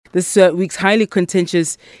This week's highly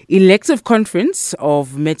contentious elective conference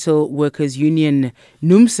of Metal Workers Union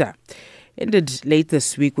Numsa ended late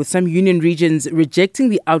this week with some union regions rejecting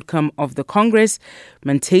the outcome of the Congress,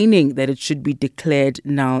 maintaining that it should be declared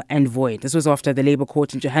null and void. This was after the Labour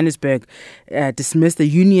Court in Johannesburg dismissed the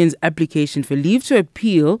union's application for leave to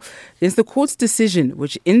appeal against the court's decision,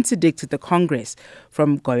 which interdicted the Congress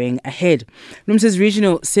from going ahead. Numsa's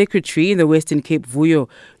regional secretary in the Western Cape, Vuyo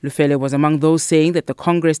Lufele, was among those saying that the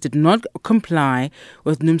Congress did not comply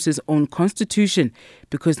with Numsa's own constitution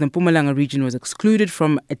because the Mpumalanga region was excluded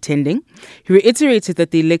from attending. He reiterated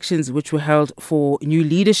that the elections which were held for new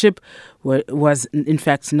leadership was in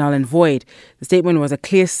fact null and void. The statement was a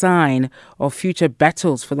clear sign of future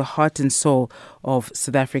battles for the heart and soul of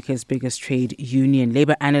South Africa's biggest trade union.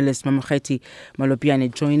 Labour Analyst Mamokgethi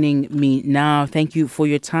Molopyane joining me now. Thank you for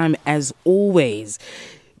your time as always.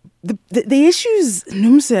 The issues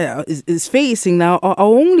Numsa is facing now are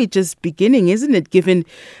only just beginning, isn't it, given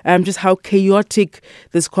just how chaotic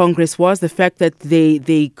this Congress was, the fact that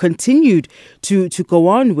they continued to go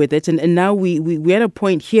on with it. And now we're at a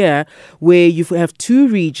point here where you have two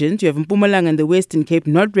regions, you have Mpumalanga and the Western Cape,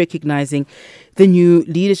 not recognizing the new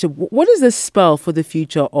leadership. What does this spell for the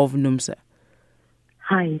future of Numsa?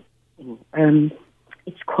 Hi.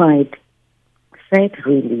 It's quite sad,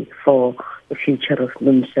 really, for the future of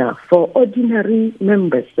Numsa, for ordinary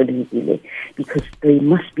members, because they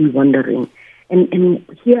must be wondering. And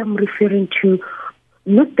here I'm referring to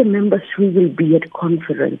not the members who will be at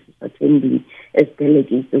conferences attending as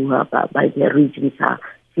delegates who are by their regions are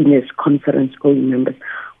seen as conference-going members,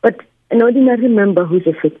 but an ordinary member who's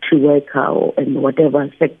a factory worker or in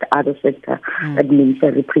whatever other sector that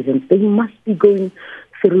Numsa represents. They must be going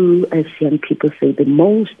through, as young people say, the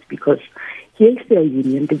most, because here's their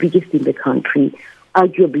union, the biggest in the country.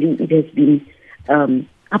 Arguably, it has been,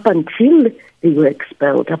 up until they were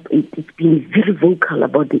expelled, it's been very vocal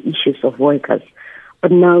about the issues of workers.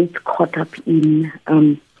 But now it's caught up in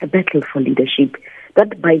a battle for leadership.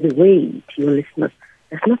 That, by the way, to your listeners,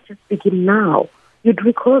 does not just begin now. You'd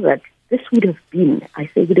recall that this would have been, I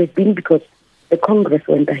say would have been because the Congress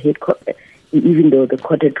went ahead, even though the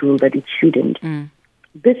court had ruled that it shouldn't.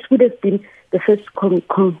 This would have been the first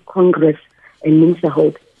Congress and Numsa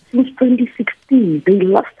held since 2016. They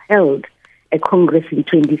last held a Congress in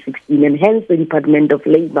 2016, and hence the Department of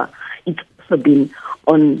Labour, it's also been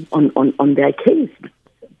on their case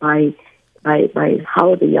by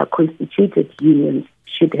how they are constituted. Unions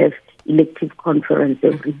should have elective conference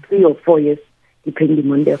every 3 or 4 years,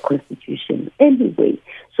 depending on their constitution. Anyway,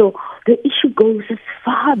 so the issue goes as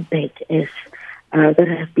far back as that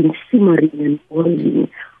have been simmering and boiling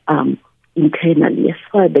internally, as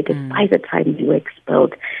far back as by the time they were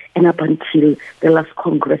expelled and up until the last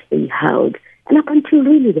Congress they held and up until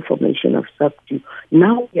really the formation of SAFTU.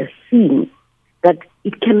 Now we are seeing that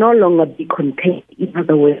it can no longer be contained. In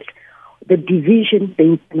other words, the division, the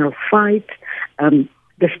internal fight,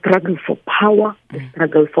 the struggle for power, the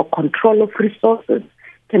struggle for control of resources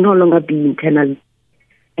can no longer be internal.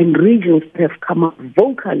 And regions have come up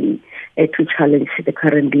vocally to challenge the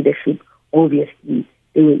current leadership. Obviously,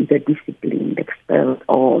 they were either disciplined, expelled,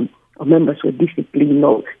 or members were disciplined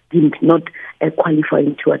or deemed not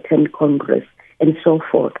qualifying to attend Congress, and so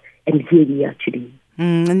forth. And here we are today.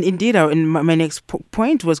 And indeed, my next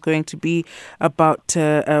point was going to be about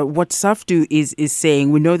what SAFTU is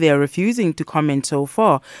saying. We know they are refusing to comment so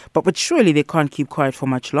far, but surely they can't keep quiet for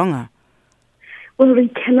much longer. Well, they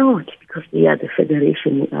cannot, because they are the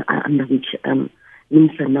federation under which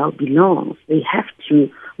Numsa now belongs. They have to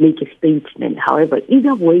make a statement. However,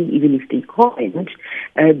 either way, even if they comment,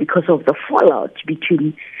 because of the fallout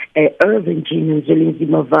between Irvin Jean and Zelenzi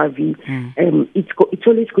Mavavi, it's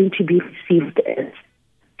always going to be received as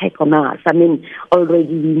heck on us. I mean,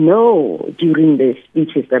 already we know during the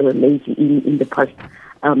speeches that were made in the past,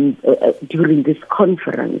 during this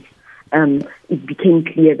conference, it became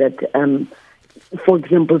clear that, for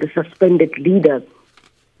example, the suspended leader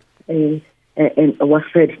and was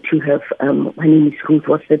said to have, my name is Ruth,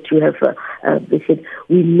 was said to have, they said,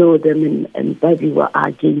 we know them and Babi were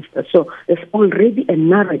against us. So there's already a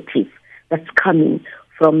narrative that's coming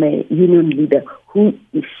from a union leader who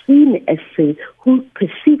is seen as, who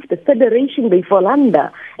perceives the federation they fall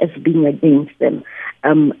under as being against them.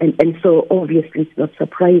 And so obviously it's not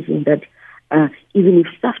surprising that even if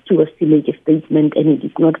SAFTU was to make a statement and it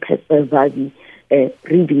is not Pastor Vavi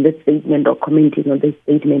reading the statement or commenting on the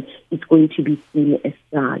statement, it's going to be seen as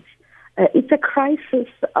such. It's a crisis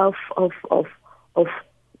of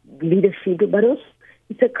leadership, but also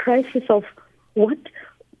it's a crisis of what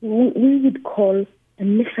we would call a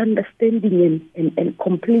misunderstanding and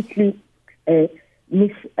completely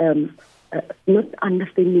not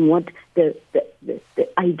understanding what the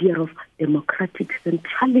idea of democratic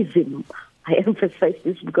centralism. I emphasize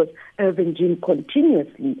this because Irvin Jim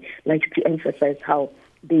continuously likes to emphasize how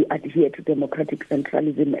they adhere to democratic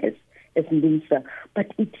centralism as Numsa.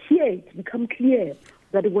 But it's become clear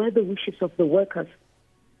that where the wishes of the workers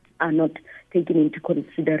are not taken into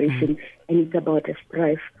consideration, and it's about a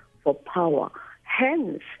strife for power.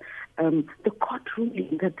 Hence, the court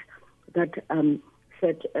ruling that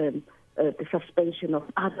said the suspension of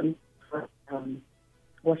Adam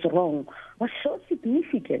was wrong was so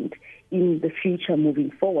significant in the future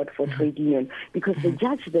moving forward for trade union, because the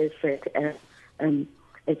judge there said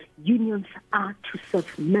unions are to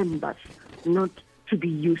serve members, not to be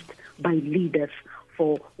used by leaders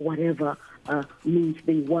for whatever means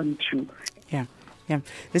they want to. Yeah.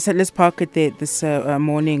 Let's park it there this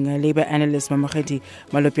morning. Labour Analyst Mamokgethi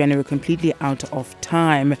Molopyane, we're completely out of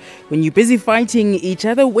time. When you're busy fighting each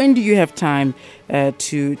other, when do you have time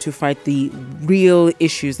to fight the real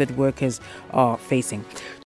issues that workers are facing?